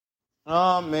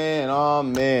Oh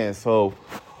man. So,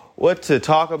 what to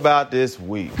talk about this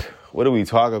week? What do we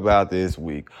talk about this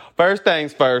week? First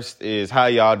things first is how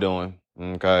y'all doing?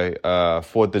 Okay.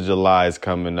 4th of July is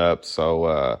coming up,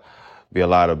 so be a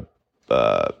lot of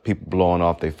people blowing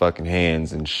off their fucking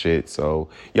hands and shit. So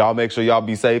y'all make sure y'all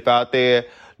be safe out there.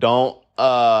 Don't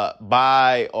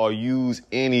buy or use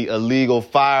any illegal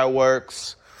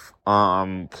fireworks.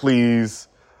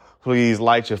 Please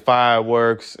light your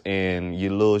fireworks and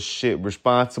your little shit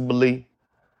responsibly,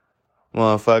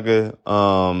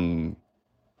 motherfucker.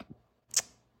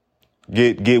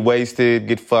 Get wasted,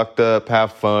 get fucked up,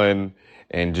 have fun,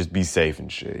 and just be safe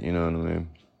and shit. You know what I mean?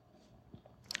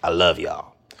 I love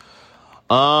y'all.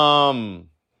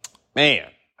 Man,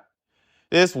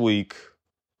 this week,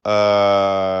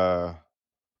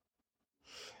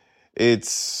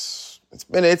 it's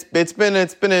been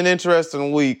an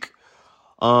interesting week.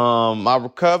 My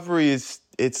recovery it's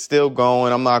still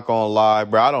going. I'm not gonna lie,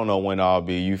 bro. I don't know when I'll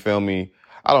be. You feel me?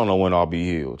 I don't know when I'll be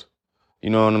healed.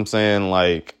 You know what I'm saying?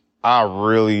 Like,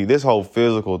 this whole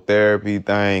physical therapy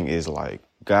thing is like,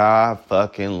 God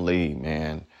fucking Lee,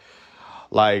 man.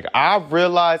 Like, I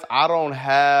realized I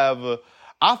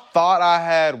thought I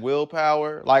had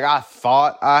willpower. Like, I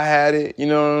thought I had it. You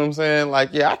know what I'm saying? Like,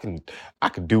 yeah, I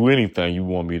can do anything you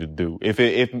want me to do.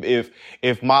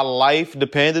 If my life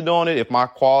depended on it, if my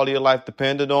quality of life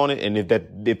depended on it, and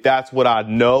if that's what I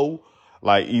know,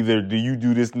 like, either do you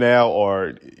do this now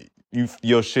or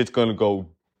your shit's gonna go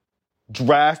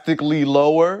drastically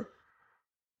lower,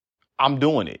 I'm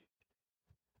doing it.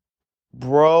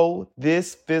 Bro,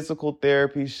 this physical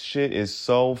therapy shit is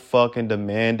so fucking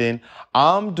demanding.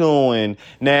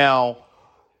 Now,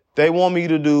 they want me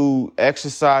to do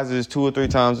exercises 2 or 3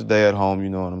 times a day at home, you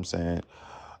know what I'm saying?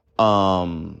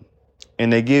 And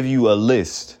they give you a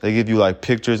list. They give you like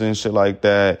pictures and shit like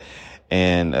that.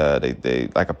 And they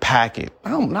like a packet.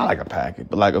 Not like a packet,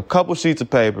 but like a couple sheets of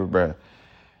paper, bro.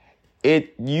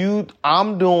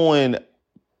 I'm doing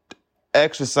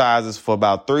exercises for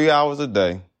about 3 hours a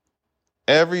day.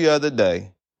 Every other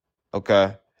day,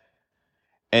 okay?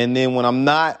 And then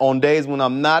on days when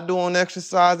I'm not doing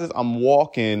exercises, I'm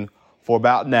walking for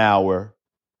about an hour,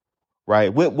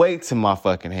 right? With weights in my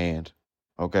fucking hand,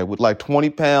 okay? With like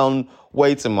 20-pound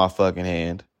weights in my fucking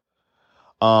hand.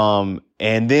 And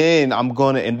then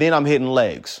I'm hitting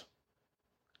legs.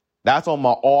 That's on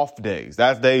my off days.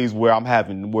 That's days where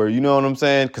you know what I'm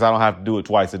saying? Because I don't have to do it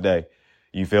twice a day.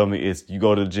 You feel me? You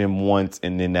go to the gym once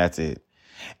and then that's it.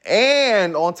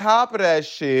 And on top of that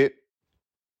shit,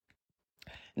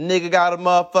 nigga got a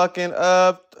motherfucking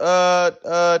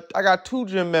I got 2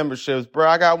 gym memberships, bro.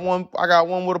 I got one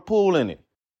with a pool in it.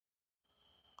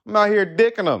 I'm out here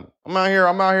dicking them. I'm out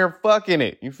here fucking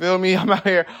it. You feel me?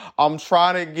 I'm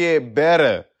trying to get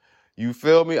better. You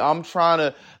feel me? I'm trying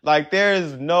to, like, there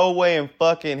is no way in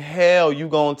fucking hell you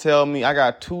gonna tell me I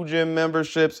got 2 gym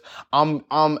memberships. I'm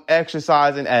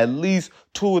exercising at least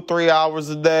 2 or 3 hours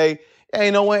a day.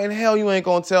 Ain't no way in hell you ain't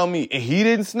gonna tell me he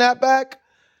didn't snap back.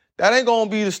 That ain't gonna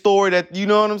be the story that, you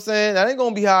know what I'm saying? That ain't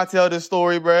gonna be how I tell this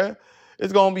story, bruh.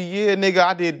 It's gonna be, yeah, nigga,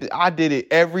 I did it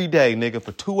every day, nigga,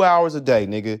 for 2 hours a day,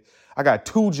 nigga. I got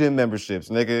 2 gym memberships,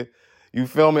 nigga. You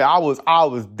feel me? I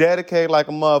was dedicated like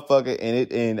a motherfucker,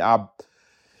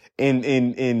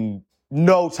 in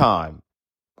no time,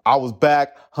 I was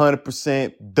back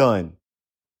 100% done.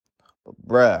 But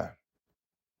bruh,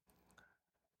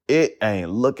 it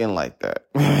ain't looking like that.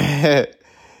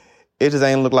 It just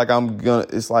ain't look like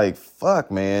it's like,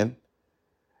 fuck, man.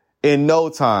 In no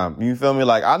time, you feel me?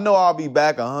 Like, I know I'll be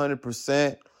back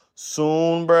 100%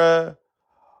 soon, bruh,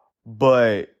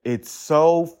 but it's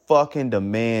so fucking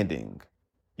demanding.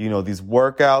 You know, these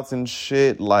workouts and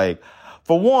shit, like,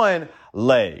 for one,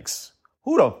 legs.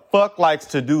 Who the fuck likes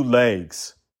to do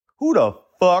legs? Who the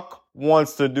fuck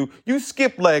wants to do? You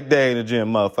skip leg day in the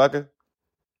gym, motherfucker.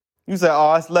 You say,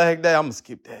 oh, it's leg day, I'm gonna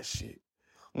skip that shit.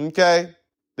 Okay?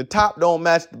 The top don't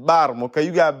match the bottom, okay?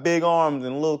 You got big arms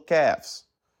and little calves.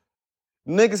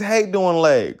 Niggas hate doing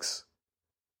legs.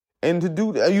 And to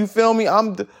do, you feel me?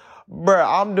 I'm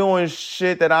doing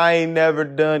shit that I ain't never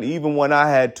done even when I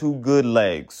had 2 good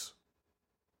legs.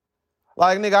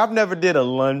 Like, nigga, I've never did a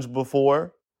lunge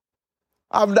before.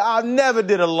 I've never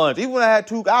did a lunge. Even when I had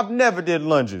 2, I've never did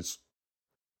lunges.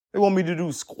 They want me to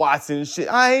do squats and shit.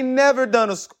 I ain't never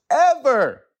done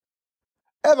ever.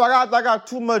 I got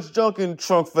too much junk in the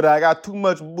trunk for that. I got too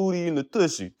much booty in the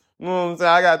tushy. You know what I'm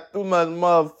saying? I got too much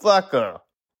motherfucker.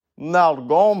 Now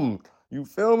gone. You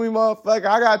feel me, motherfucker?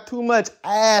 I got too much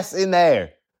ass in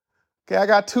there. Okay, I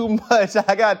got too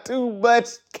much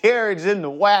carriage in the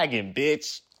wagon,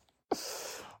 bitch.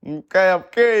 Okay, I'm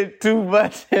carrying too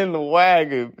much in the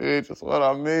wagon, bitch. That's what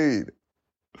I mean.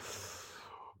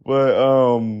 But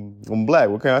I'm black.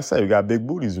 What can I say? We got big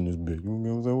booties in this bitch. You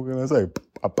know what I'm saying? What can I say?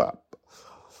 Pop, pop.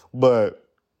 But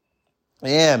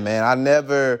yeah, man, I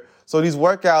never. So these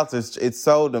workouts, it's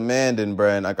so demanding, bro.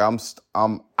 And like I'm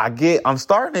starting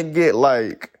to get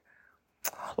like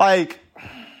I'm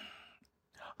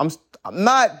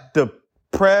not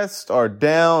depressed or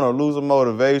down or losing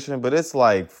motivation, but it's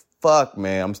like fuck,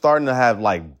 man. I'm starting to have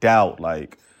like doubt,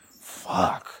 like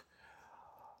fuck.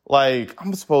 Like,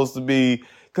 I'm supposed to be,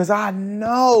 because I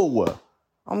know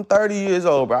I'm 30 years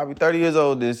old, bro. I'll be 30 years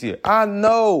old this year. I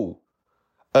know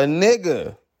a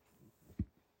nigga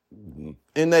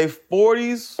in their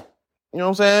 40s, you know what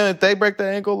I'm saying? If they break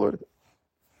their ankle, or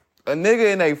a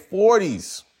nigga in their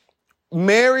 40s,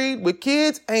 married with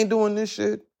kids, ain't doing this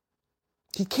shit.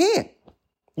 He can't.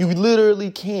 You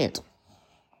literally can't.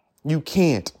 You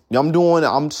can't.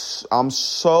 I'm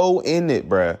so in it,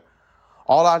 bruh.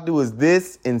 All I do is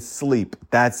this and sleep.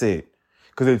 That's it.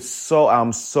 Because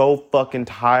I'm so fucking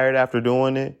tired after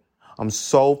doing it. I'm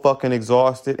so fucking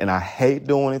exhausted and I hate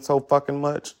doing it so fucking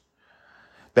much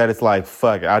that it's like,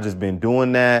 fuck it. I just been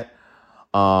doing that.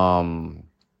 I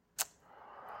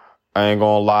ain't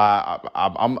gonna lie.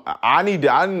 I need to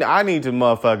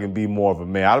motherfucking be more of a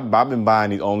man. I've been buying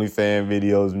these OnlyFans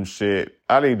videos and shit.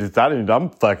 I'm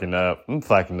fucking up.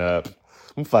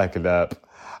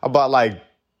 I bought like,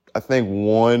 I think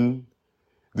one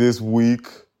this week.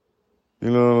 You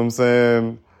know what I'm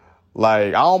saying? Like,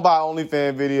 I don't buy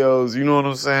OnlyFans videos. You know what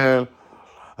I'm saying?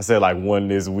 I said like one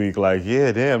this week. Like,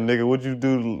 yeah, damn, nigga, what'd you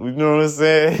do? You know what I'm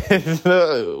saying?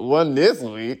 One this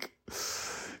week.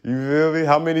 You feel me?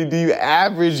 How many do you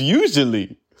average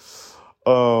usually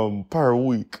per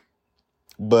week?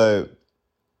 But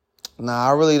nah,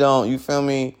 I really don't. You feel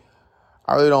me?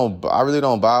 I really don't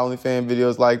buy OnlyFans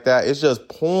videos like that. It's just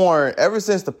porn ever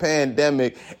since the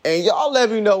pandemic. And y'all let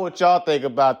me know what y'all think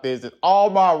about this. And all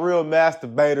my real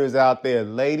masturbators out there,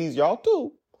 ladies, y'all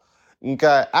too.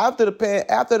 Okay, after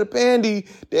the pandy,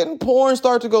 didn't porn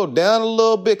start to go down a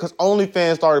little bit? Because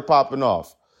OnlyFans started popping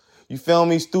off. You feel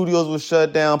me? Studios were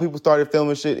shut down. People started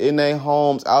filming shit in their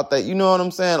homes, out there. You know what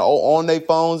I'm saying? On their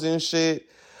phones and shit.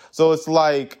 So it's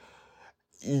like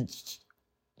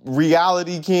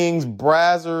Reality Kings,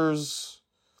 Brazzers,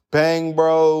 Bang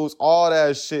Bros, all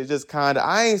that shit just kind of,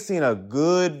 I ain't seen a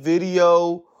good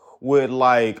video with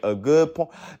like a good point.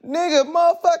 Nigga,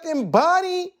 motherfucking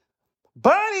Bonnie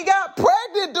got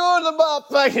pregnant during the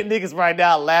motherfucking niggas right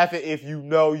now laughing. If you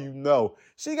know, you know.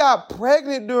 She got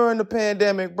pregnant during the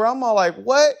pandemic, bro. I'm all like,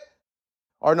 what?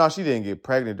 Or no, she didn't get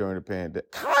pregnant during the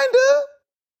pandemic. Kinda.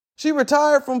 She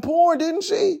retired from porn, didn't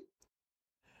she?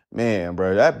 Man,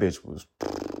 bro, that bitch was...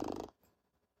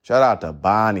 Shout out to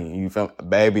Bonnie. You feel me?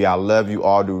 Baby, I love you,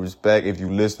 all due respect. If you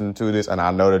listen to this, and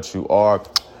I know that you are,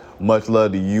 much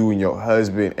love to you and your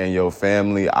husband and your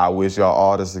family. I wish y'all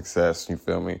all the success, you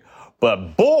feel me?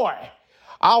 But boy,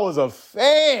 I was a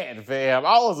fan, fam.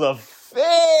 I was a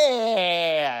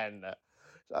fan.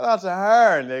 Shout out to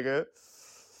her, nigga.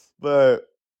 But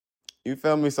you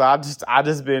feel me? So I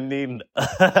just been needing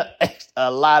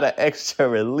a lot of extra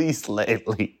release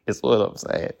lately. Is what I'm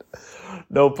saying.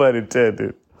 No pun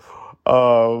intended.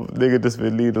 Nigga just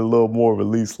been needing a little more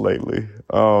release lately.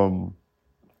 You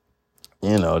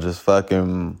know, just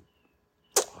fucking.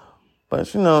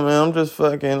 But you know, man,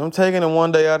 I'm taking it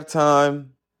one day at a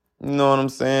time. You know what I'm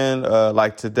saying?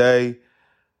 Like today,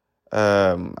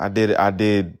 I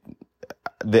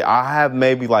have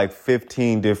maybe like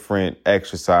 15 different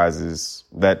exercises,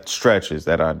 stretches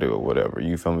that I do or whatever.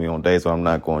 You feel me? On days when I'm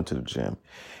not going to the gym.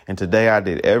 And today I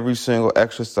did every single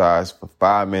exercise for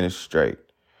 5 minutes straight.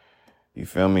 You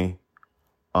feel me?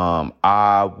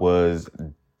 I was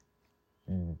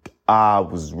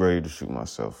ready to shoot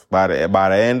myself. By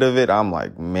the end of it, I'm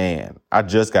like, man, I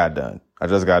just got done.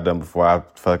 Before I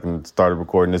fucking started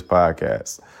recording this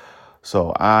podcast.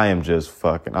 So I'm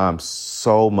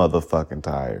so motherfucking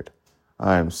tired.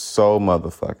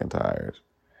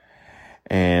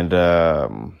 And,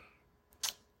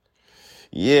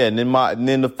 yeah, and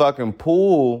then the fucking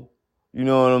pool, you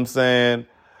know what I'm saying?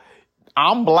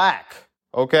 I'm black,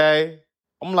 okay?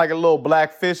 I'm like a little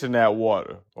black fish in that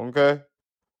water, okay?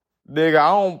 Nigga,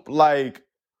 I don't like,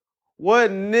 what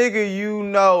nigga you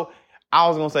know? I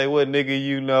was gonna say, what nigga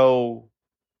you know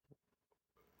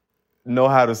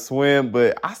how to swim,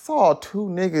 but I saw 2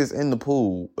 niggas in the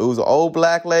pool. It was an old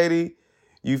black lady,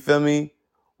 you feel me?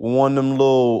 One of them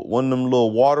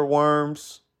little water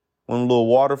worms, one of them little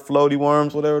water floaty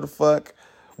worms, whatever the fuck.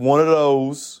 One of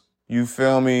those, you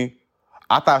feel me?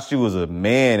 I thought she was a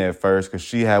man at first because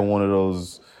she had one of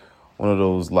those one of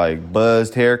those like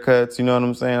buzzed haircuts, you know what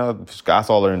I'm saying? I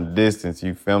saw her in the distance,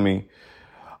 you feel me?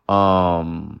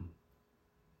 And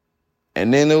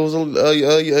then there was a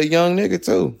young nigga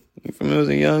too. You feel me? There was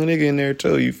a young nigga in there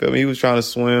too, you feel me? He was trying to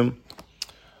swim.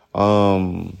 Yeah,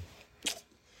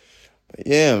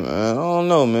 man. I don't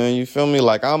know, man. You feel me?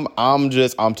 Like I'm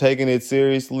taking it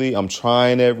seriously. I'm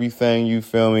trying everything. You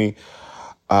feel me?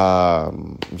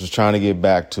 I'm just trying to get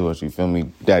back to it. You feel me?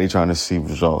 Daddy trying to see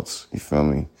results. You feel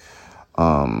me?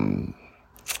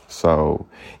 So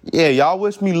yeah, y'all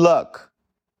wish me luck.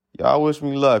 Y'all wish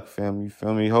me luck, fam. You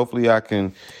feel me? Hopefully I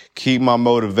can keep my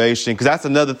motivation. Cause that's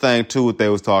another thing too, what they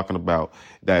was talking about,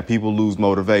 that people lose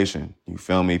motivation. You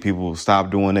feel me? People stop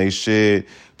doing their shit.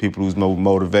 People lose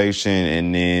motivation.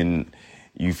 And then,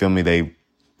 you feel me?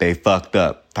 They fucked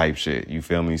up type shit. You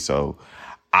feel me? So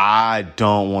I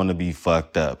don't want to be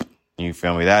fucked up. You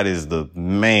feel me? That is the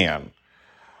man.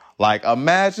 Like,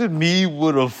 imagine me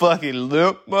with a fucking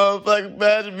limp, motherfucker.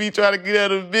 Imagine me trying to get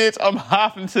at a bitch. I'm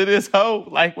hopping to this hoe.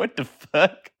 Like, what the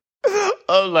fuck?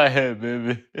 I'm like, hey,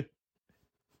 baby.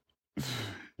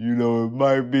 You know, it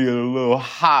might be a little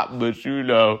hop, but you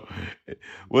know,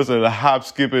 what's a hop,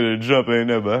 skip, and a jump ain't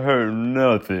never hurt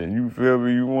nothing. You feel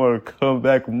me? You want to come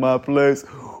back to my place?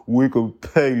 We could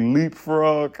play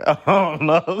leapfrog. I don't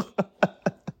know.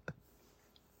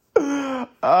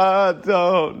 I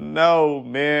don't know,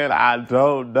 man. I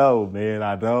don't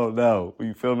know.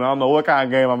 You feel me? I don't know what kind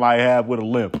of game I might have with a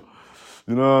limp.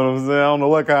 You know what I'm saying? I don't know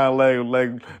what kind of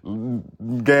leg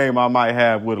game I might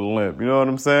have with a limp. You know what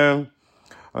I'm saying?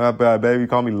 Baby,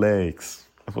 call me legs.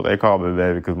 That's what they call me,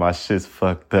 baby, because my shit's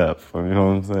fucked up. You know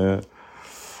what I'm saying?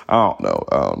 I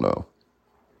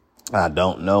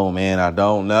don't know, man. I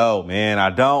don't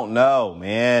know.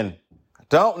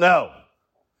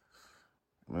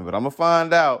 But I'm gonna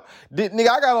find out. Nigga,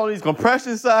 I got on these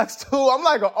compression socks too. I'm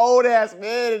like an old ass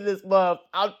man in this month.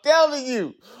 I'm telling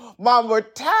you, my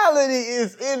mortality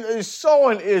is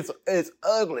showing its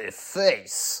ugly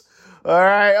face. All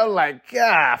right, I'm like,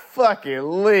 God,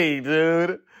 fucking Lee,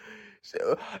 dude.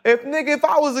 If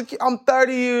I was I'm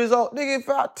 30 years old, nigga. If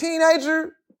I'm a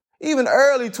teenager, even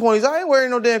early 20s, I ain't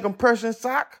wearing no damn compression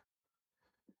sock.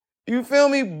 You feel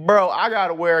me? Bro, I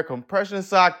gotta wear a compression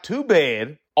sock to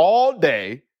bed all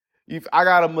day. I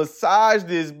gotta massage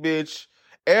this bitch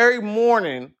every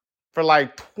morning for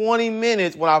like 20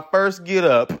 minutes when I first get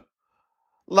up.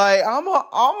 Like, I'm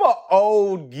a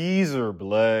old geezer,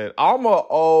 blood. I'm a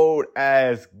old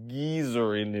ass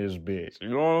geezer in this bitch. You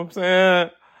know what I'm saying?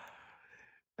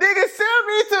 Nigga, send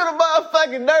me to the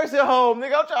motherfucking nursing home.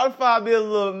 Nigga, I'm trying to find me a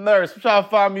little nurse. I'm trying to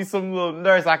find me some little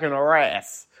nurse I can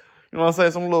harass. You know what I'm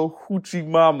saying? Some little hoochie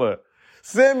mama.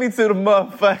 Send me to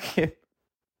the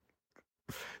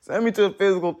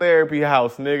physical therapy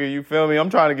house, nigga. You feel me? I'm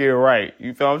trying to get it right.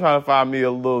 You feel me? I'm trying to find me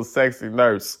a little sexy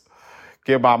nurse.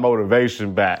 Get my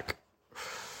motivation back.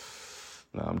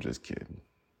 No, I'm just kidding.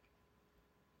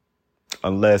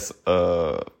 Unless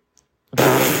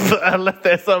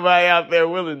there's somebody out there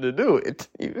willing to do it.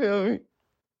 You feel me?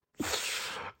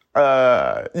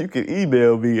 You can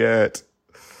email me at...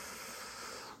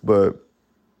 But,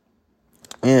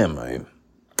 yeah, man.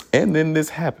 And then this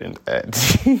happened at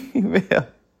Gmail.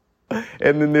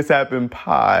 And then this happened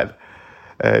pod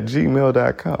at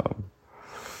gmail.com.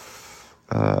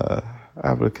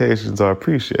 Applications are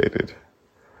appreciated.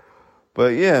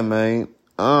 But, yeah, man.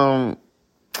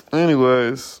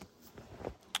 Anyways,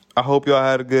 I hope y'all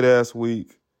had a good ass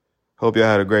week. Hope y'all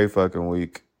had a great fucking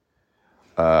week.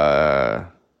 I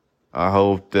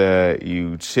hope that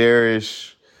you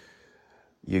cherish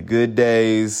your good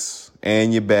days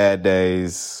and your bad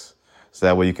days, so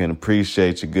that way you can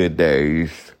appreciate your good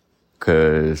days,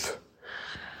 cause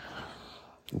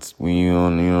it's when you know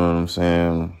what I'm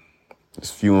saying,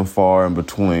 it's few and far in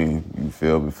between, you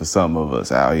feel me, for some of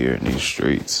us out here in these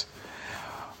streets.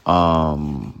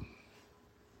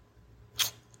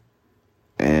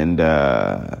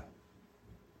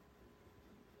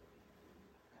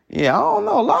 Yeah, I don't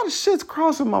know. A lot of shit's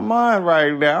crossing my mind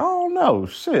right now. I don't know.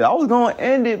 Shit, I was going to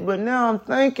end it, but now I'm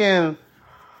thinking,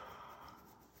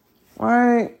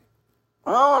 right?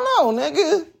 I don't know,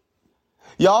 nigga.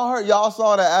 Y'all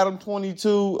saw that Adam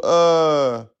 22,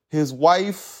 his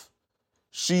wife,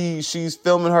 she's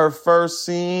filming her first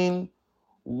scene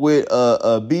with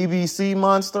a BBC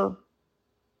monster.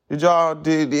 Did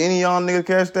any of y'all niggas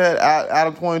catch that?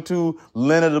 Adam 22,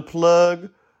 Lena the Plug.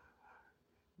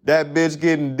 That bitch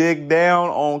getting digged down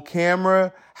on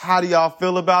camera. How do y'all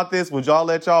feel about this? Would y'all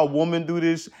let y'all woman do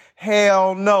this?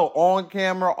 Hell no. On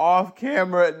camera, off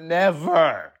camera,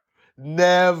 never.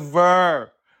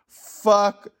 Never.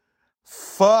 Fuck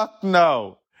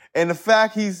no. And the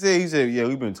fact he said, yeah,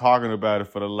 we've been talking about it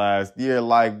for the last year.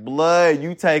 Like, blood,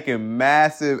 you taking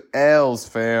massive L's,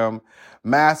 fam.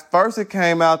 First it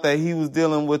came out that he was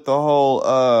dealing with the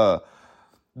whole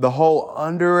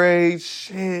underage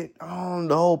shit. I don't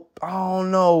know,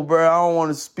 bro. I don't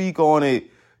want to speak on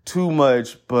it too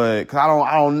much, but cause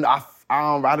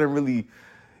I didn't really,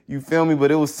 you feel me?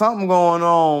 But it was something going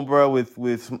on, bro,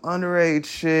 with some underage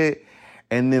shit.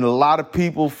 And then a lot of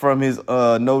people from his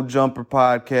No Jumper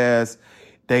podcast,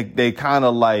 they kind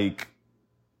of like,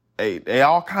 they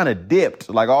all kind of dipped.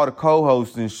 Like all the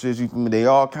co-hosts and shit, you feel me? They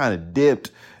all kind of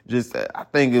dipped. Just, I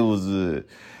think it was,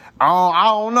 I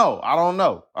don't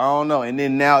know. And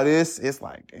then now it's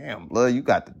like, damn, blood, you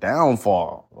got the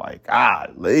downfall. Like,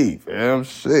 leave, fam.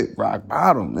 Shit, rock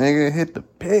bottom, nigga. Hit the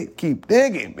pit, keep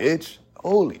digging, bitch.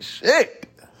 Holy shit.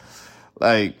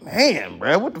 Like, man,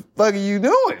 bro, what the fuck are you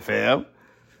doing, fam?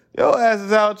 Your ass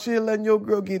is out here letting your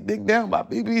girl get digged down by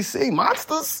BBC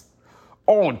monsters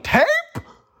on tape?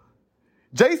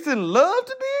 Jason Love,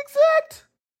 to be exact?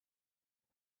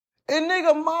 And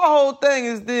nigga, my whole thing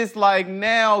is this, like,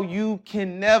 now you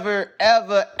can never,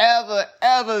 ever, ever,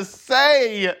 ever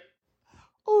say,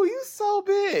 oh, you so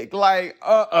big. Like,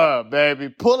 baby.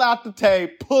 Pull out the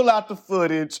tape, pull out the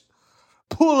footage,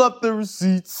 pull up the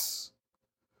receipts.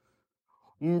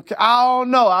 I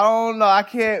don't know.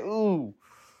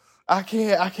 I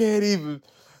can't even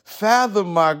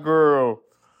fathom my girl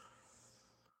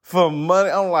for money.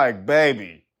 I'm like,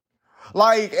 baby.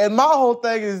 Like, and my whole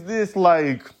thing is this,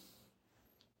 like,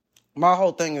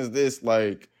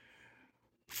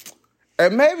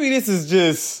 and maybe this is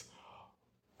just,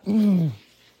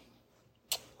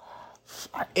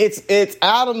 it's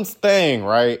Adam's thing,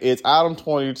 right? It's Adam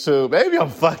 22. Maybe I'm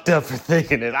fucked up for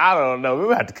thinking it. I don't know.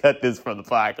 We have to cut this from the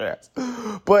podcast.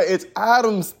 But it's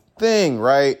Adam's thing,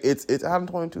 right? It's Adam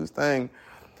 22's thing.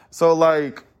 So,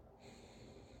 like,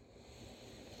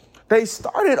 they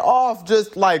started off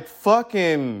just like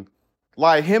fucking,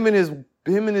 like him and his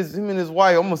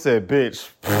wife. I almost said bitch.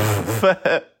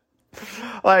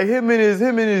 Like him and his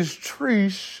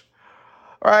Trish.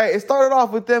 Right? It started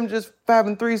off with them just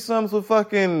having threesomes with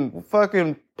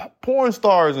fucking porn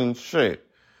stars and shit.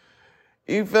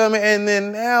 You feel me? And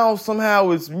then now somehow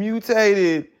it's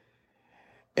mutated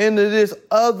into this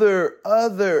other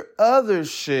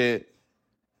shit.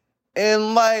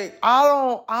 And like,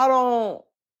 I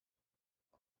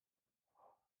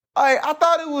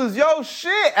thought it was your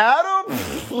shit, Adam.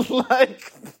 Like,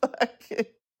 fucking,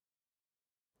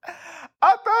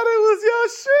 I thought it was your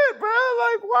shit, bro.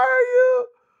 Like, why are you?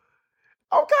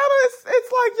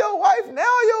 It's like your wife.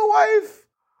 Now your wife,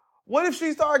 what if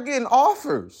she start getting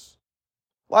offers?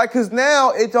 Like, cause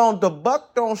now the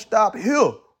buck don't stop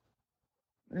here.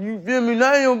 You feel me?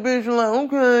 Now your bitch like,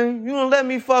 okay, you gonna let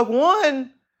me fuck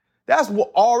one? That's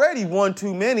already one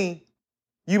too many.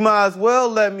 You might as well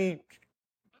let me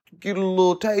get a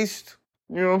little taste.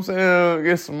 You know what I'm saying?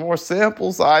 Get some more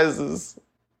sample sizes.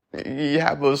 You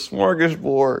have a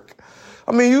smorgasbord.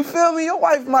 I mean, you feel me? Your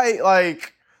wife might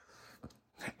like,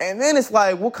 and then it's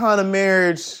like, what kind of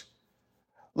marriage?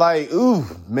 Like, ooh,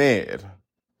 man.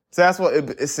 So that's what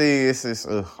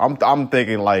I'm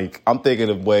thinking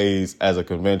of ways as a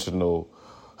conventional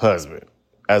husband,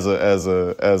 as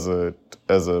a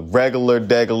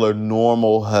regular,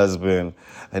 normal husband,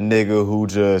 a nigga who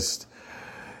just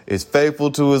is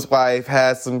faithful to his wife,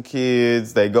 has some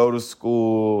kids, they go to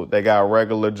school, they got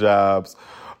regular jobs.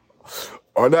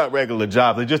 Or not regular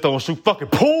jobs, they just don't shoot fucking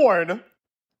porn.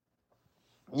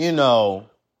 You know,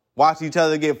 watch each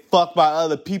other get fucked by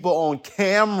other people on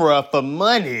camera for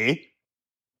money.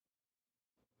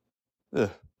 Ugh.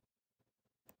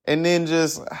 And then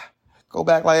just go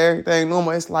back like everything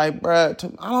normal. It's like, bruh,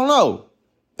 I don't know.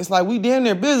 It's like we damn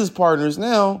near business partners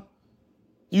now.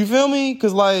 You feel me?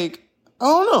 Because, like, I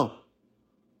don't know.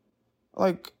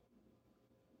 Like,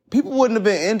 people wouldn't have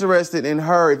been interested in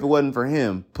her if it wasn't for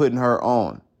him putting her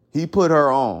on. He put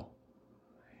her on.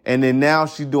 And then now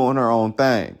she's doing her own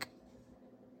thing.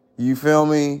 You feel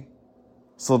me?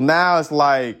 So now it's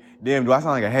like, damn, do I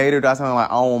sound like a hater? Do I sound like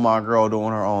I don't want my girl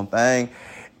doing her own thing?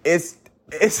 It's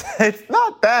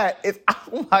not that. It's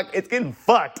getting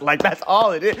fucked. Like, that's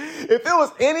all it is. If it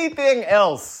was anything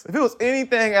else,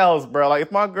 bro, like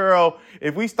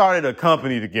if we started a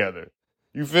company together,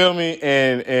 you feel me?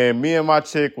 And me and my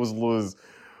chick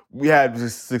we had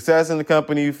success in the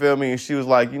company, you feel me? And she was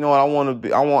like, you know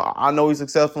what, I know he's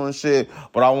successful and shit,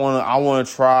 but I want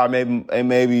to try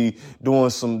maybe doing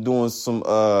some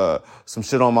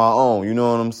shit on my own. You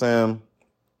know what I'm saying?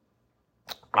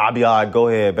 I'll be all right, go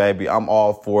ahead, baby. I'm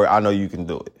all for it. I know you can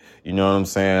do it. You know what I'm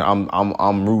saying?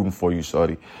 I'm rooting for you,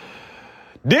 shorty.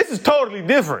 This is totally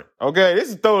different, okay? This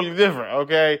is totally different,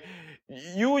 okay?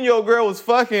 You and your girl was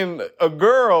fucking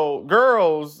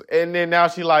girls, and then now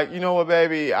she like, you know what,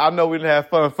 baby? I know we didn't have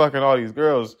fun fucking all these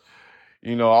girls.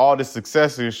 You know, all this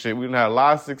success and shit. We done had a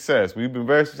lot of success. We've been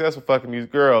very successful fucking these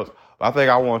girls. But I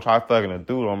think I want to try fucking a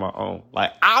dude on my own.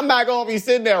 Like, I'm not going to be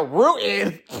sitting there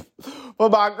rooting for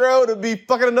my girl to be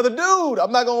fucking another dude.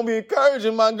 I'm not going to be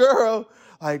encouraging my girl.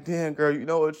 Like, damn, girl, you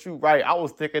know what? You right. I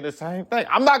was thinking the same thing.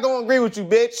 I'm not going to agree with you,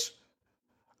 bitch.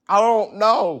 I don't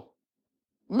know.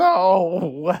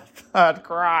 No. Let's not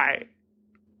cry.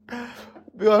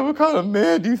 Be like, what kind of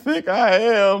man do you think I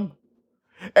am?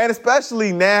 And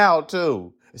especially now,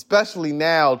 too. It's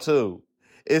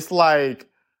like,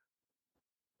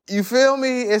 you feel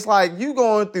me? It's like you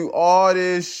going through all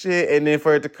this shit, and then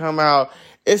for it to come out,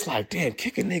 it's like, damn,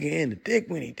 kick a nigga in the dick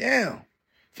when he down.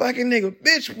 Fucking nigga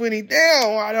bitch when he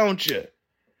down, why don't you?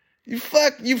 You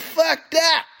fucked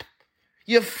up.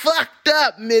 You fucked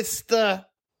up, mister.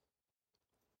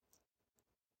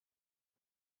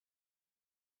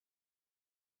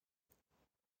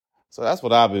 So that's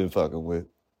what I've been fucking with.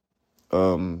 Yeah,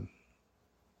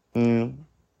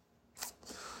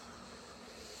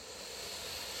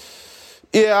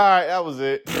 all right, that was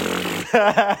it.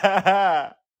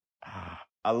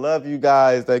 I love you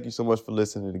guys. Thank you so much for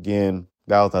listening again.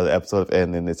 That was another episode of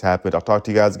And Then This Happened. I'll talk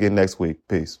to you guys again next week.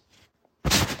 Peace.